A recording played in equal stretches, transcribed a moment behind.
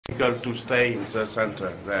difficult to stay in the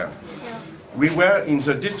center there. We were in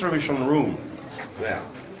the distribution room there.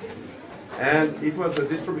 And it was a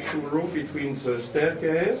distribution room between the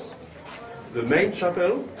staircase, the main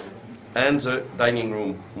chapel, and the dining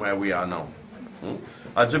room where we are now.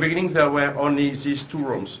 At the beginning there were only these two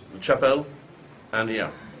rooms, the chapel and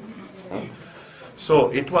here. So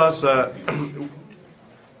it was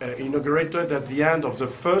inaugurated at the end of the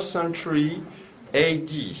 1st century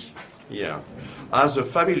AD, as a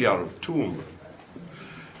familial tomb.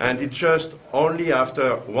 And it's just only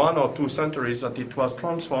after 1 or 2 centuries that it was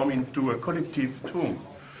transformed into a collective tomb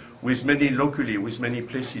with many loculi, with many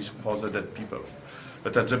places for the dead people.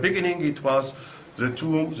 But at the beginning it was the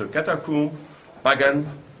tomb, the catacomb, pagan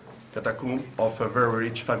catacomb of a very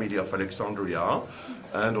rich family of Alexandria.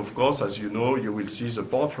 And of course, as you know, you will see the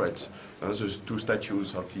portraits, the 2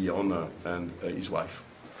 statues of the owner and his wife.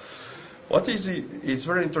 It's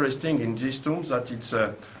very interesting in these tombs that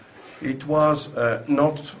it was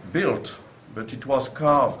not built, but it was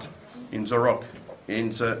carved in the rock, in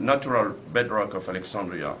the natural bedrock of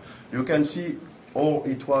Alexandria. You can see,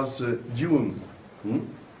 it was dune,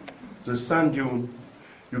 the sand dune.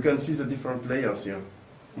 You can see the different layers here.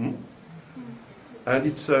 And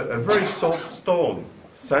it's a very soft stone,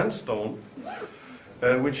 sandstone,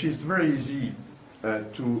 which is very easy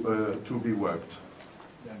to be worked.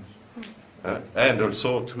 And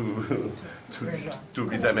also to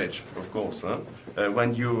be damaged, of course.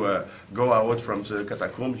 When you go out from the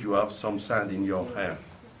catacombs, you have some sand in your hair.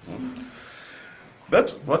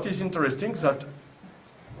 But what is interesting is that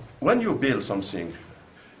when you build something,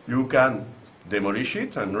 you can demolish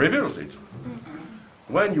it and rebuild it.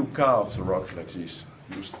 When you carve the rock like this,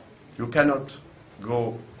 you cannot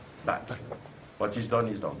go back. What is done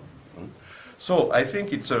is done. So I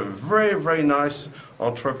think it's a very, very nice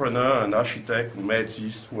entrepreneur and architect who made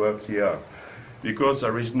this work here, because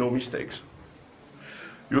there is no mistakes.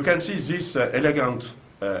 You can see this elegant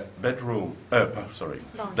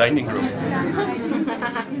dining room.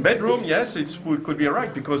 Bedroom, yes, it could be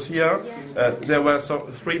right, because here there were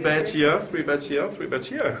 3 beds here, 3 beds here, 3 beds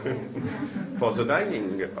here. For the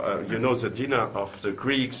dining, you know, the dinner of the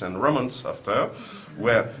Greeks and Romans after,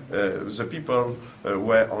 where the people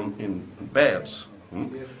were in beds.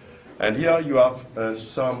 And here you have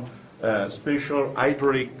some special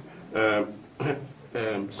hydraulic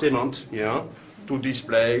cement here to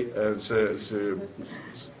display the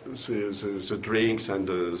drinks and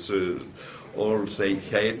all they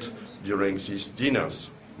ate during these dinners.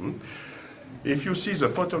 If you see the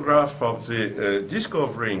photograph of the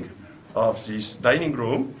discovering of this dining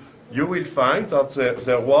room, you will find that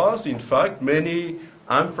there was, in fact, many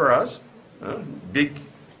amphoras, big,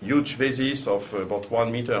 huge vases of about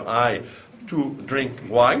 1 meter high to drink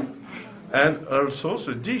wine, and also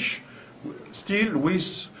the dish still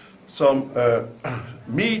with some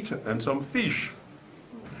meat and some fish.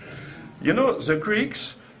 You know, the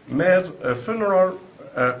Greeks made a funeral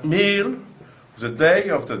meal the day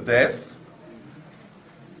of the death,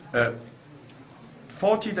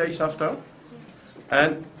 40 days after,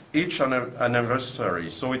 and each an anniversary.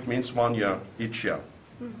 So it means 1 year each year,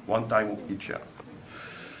 1 time each year.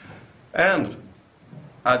 And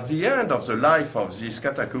at the end of the life of this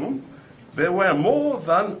catacomb, there were more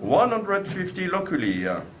than 150 loculi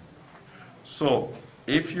here. So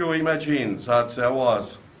if you imagine that there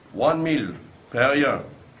was 1 meal per year,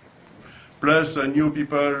 plus new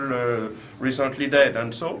people recently dead,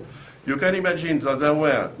 and so, you can imagine that there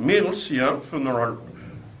were meals here, funeral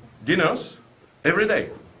dinners, every day,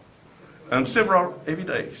 and several every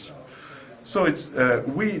days. So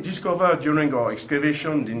we discovered during our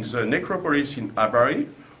excavation in the necropolis in Amberrier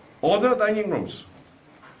other dining rooms.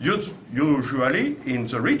 Usually, in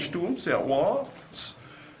the rich tombs, there was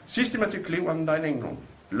systematically 1 dining room,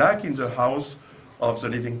 like in the house of the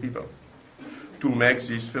living people, to make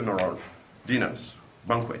these funeral dinners,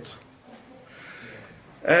 banquets.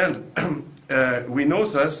 And we know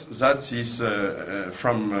that this,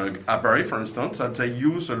 from Amberrier, for instance, that they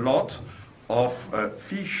use a lot of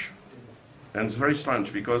fish. And it's very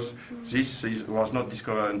strange, because this was not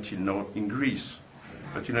discovered until now in Greece.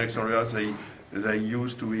 But in Alexandria, they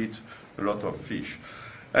used to eat a lot of fish.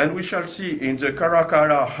 And we shall see in the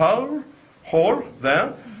Caracalla hall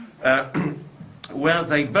there, where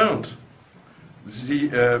they burnt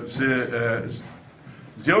the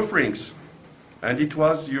offerings. And it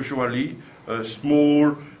was usually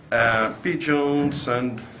small pigeons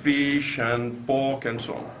and fish and pork and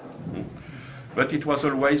so on. But it was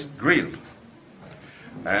always grilled.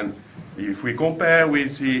 And if we compare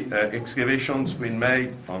with the excavations we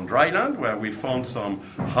made on dry land, where we found some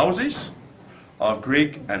houses of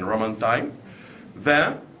Greek and Roman time,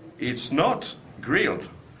 there it's not grilled.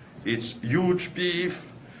 It's huge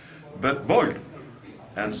beef, but boiled,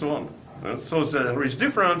 and so on. So there is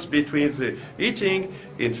difference between the eating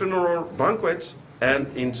in funeral banquets and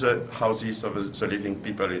in the houses of the living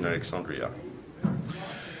people in Alexandria.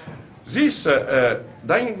 This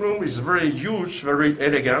dining room is very huge, very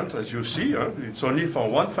elegant, as you see. It's only for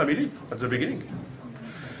one family at the beginning.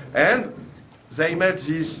 And they made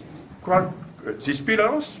these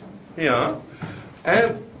pillars here,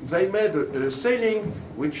 and they made a ceiling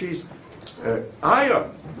which is higher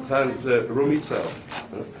than the room itself,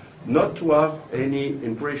 not to have any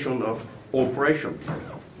impression of oppression.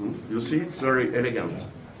 You see, it's very elegant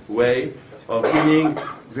way of giving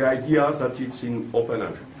the idea that it's in open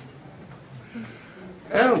air.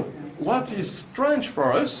 And what is strange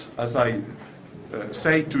for us, as I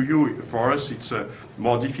say to you, for us it's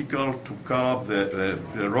more difficult to carve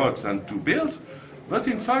the rocks than to build, but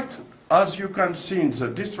in fact, as you can see in the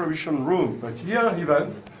distribution room, but here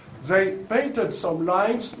even, they painted some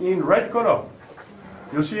lines in red color.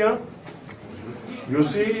 You see here? You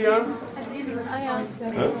see here?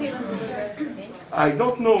 I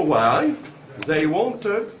don't know why they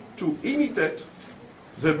wanted to imitate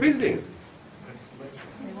the building.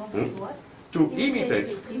 To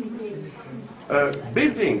imitate a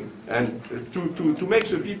building and to make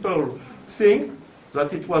the people think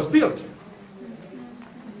that it was built.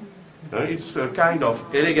 It's a kind of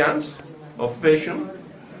elegance, of fashion,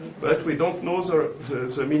 but we don't know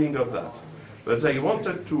the meaning of that. But they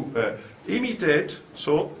wanted to imitate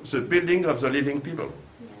the building of the living people.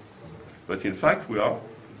 But in fact, we are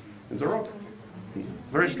in the rock.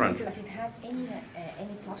 Very strange. So did it have any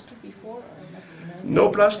plaster before? Or no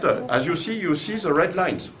plaster. As you see the red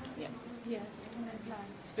lines. Yeah. Yes, red lines.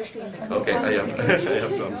 Especially in the Okay, I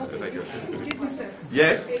have some. Thank you. Excuse me, sir.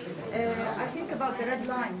 Yes? I think about the red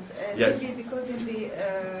lines. Yes. Maybe because in the...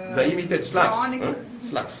 They imitate slabs. Pharaonic-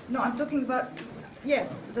 Slabs. No, I'm talking about...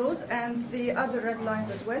 Yes, those and the other red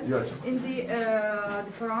lines as well. Yes. In the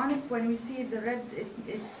Pharaonic, when we see the red,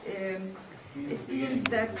 it seems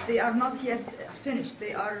that they are not yet finished.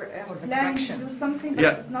 They are planning to do something,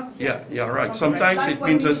 but it's not yet. Yeah, right. Sometimes Like it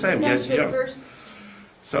when means the we same. Yes, mentioned yeah. first-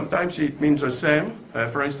 Sometimes it means the same.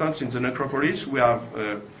 For instance, in the necropolis, we have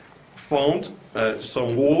found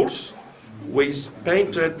some walls with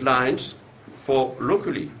painted lines for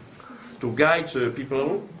locally, to guide the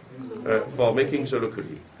people for making the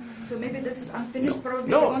locally. So maybe this is unfinished. No. Probably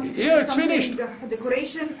No, they wanted to yeah, do it's something, finished.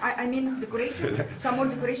 Decoration. I mean decoration. Some more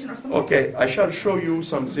decoration or something. Okay, I shall show you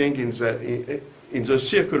something in the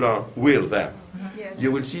circular wheel there. Yes.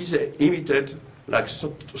 You will see they imitate like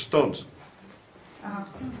stones.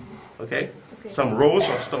 Uh-huh. Okay? Some rows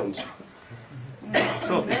of stones.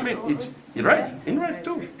 So it means it's in red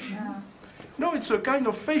too. No, it's a kind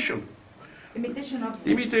of fashion. Imitation of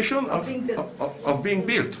Imitation being built. of being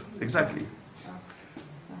built, exactly.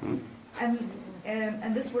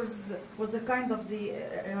 And this was a kind of the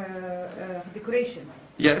decoration.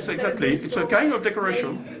 Yes, exactly. It's a kind of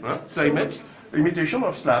decoration. They made imitation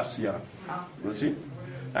of slabs, yeah. You see?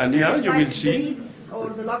 And here you will The see reeds or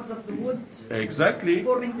the logs of the wood exactly,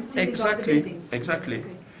 forming the ceiling of the exactly, buildings. exactly.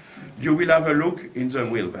 Okay. You will have a look in the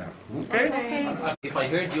wheel there. Okay? If I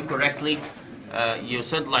heard you correctly, you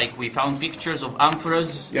said like we found pictures of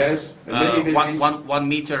amphoras, Yes. and many buildings. 1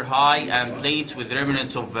 meter high, and plates with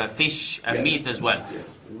remnants of fish and Yes. meat as well.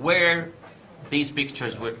 Yes. Where these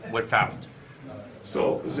pictures were found?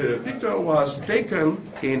 So the picture was taken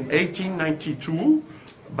in 1892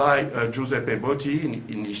 by Giuseppe Botti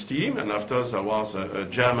in his team, and after there was a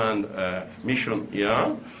German mission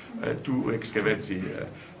here to excavate the...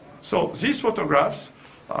 So these photographs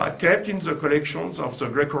are kept in the collections of the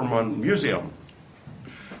Greco-Roman Museum.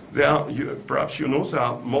 There are, perhaps you know, there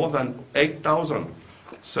are more than 8,000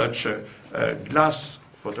 such glass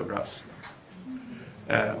photographs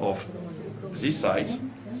of this size,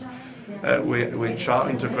 which are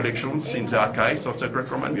in the collections in the archives of the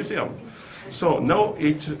Greco-Roman Museum. So now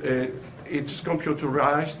it's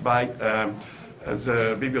computerized by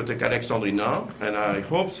the Bibliothèque Alexandrina, and I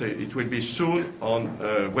hope that it will be soon on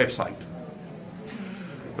a website.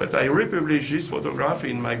 But I republish this photograph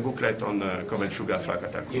in my booklet on Kom el-Shoqafa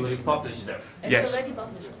Catacombs. You will publish them. Yes. already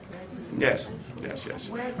published. Yes, yes, yes.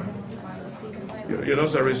 You know,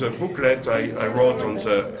 there is a booklet I wrote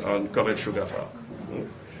on Kom el-Shoqafa.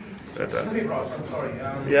 Excuse me, Prof. Sorry.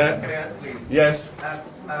 Yeah. Can I ask, please? Yes.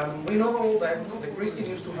 We know that the Christians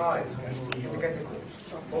used to hide in the catacombs.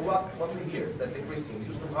 Or what we hear, that the Christians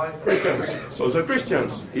used to hide from Christians. So the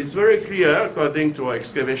Christians, it's very clear, according to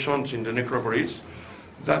excavations in the necropolis,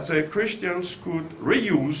 that the Christians could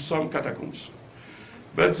reuse some catacombs.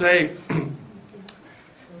 But they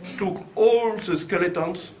took all the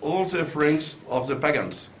skeletons, all the rings of the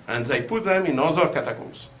pagans, and they put them in other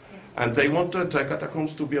catacombs. And they wanted the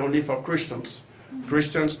catacombs to be only for Christians,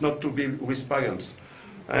 Christians not to be with pagans.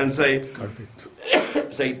 And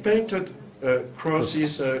they painted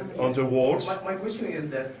crosses on the walls. My question is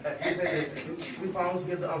that you said that we found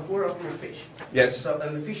here the amphora of a fish. Yes. So,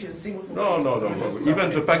 and the fish is symbol for No.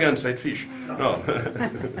 Even the pagans ate fish. No.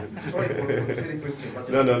 Sorry for the silly question. But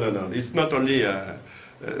No. It's not only,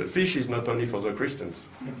 fish is not only for the Christians.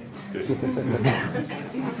 Okay.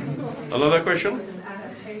 Another question?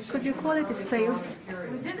 Could you call it a space?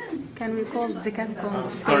 Can we call the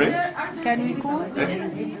catacombs? Sorry? Can we call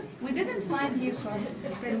it? We didn't find here crosses.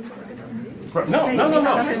 No.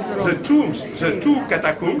 The tombs, the two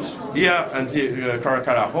catacombs here and the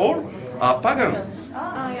Caracalla Hall are pagan.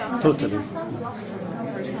 Totally.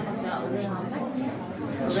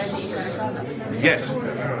 Yes,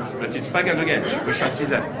 but it's pagan again. We shall see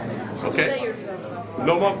them. Okay?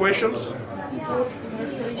 No more questions?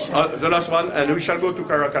 The last one, and we shall go to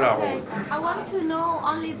Caracalla Hall. I want to know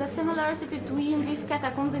only the similarity between these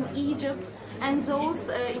catacombs in Egypt and those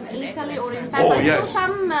in Italy or in Paris. Oh, I yes. saw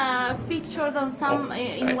some pictures on some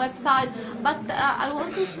in website, but I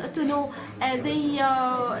wanted to know they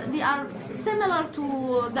are similar to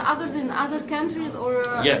the others in other countries, or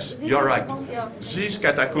Yes, you're right. These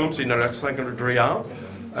catacombs in Alexandria,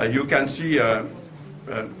 you can see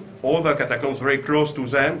all the catacombs very close to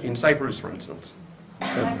them in Cyprus, for instance.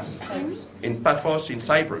 In Paphos, in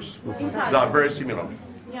Cyprus, they are very similar.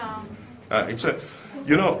 Yeah. It's a,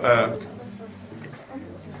 you know,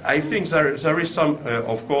 I think there is some,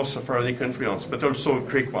 of course, Pharaonic influence, but also a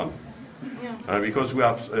Greek one, because we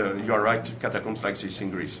have, you are right, catacombs like this in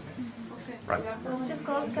Greece. Right. It's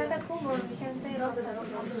called catacomb, or we can say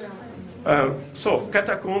So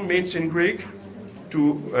catacomb means in Greek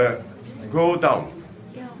to go down.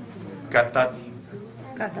 Kata.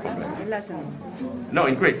 Latin. No,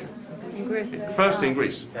 in Greek. In Greek. First in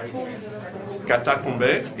Greece.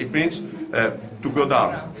 Catacombe, it means to go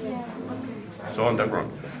down. So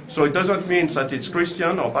underground. So it doesn't mean that it's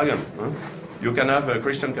Christian or pagan. Huh? You can have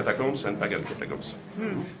Christian catacombs and pagan catacombs.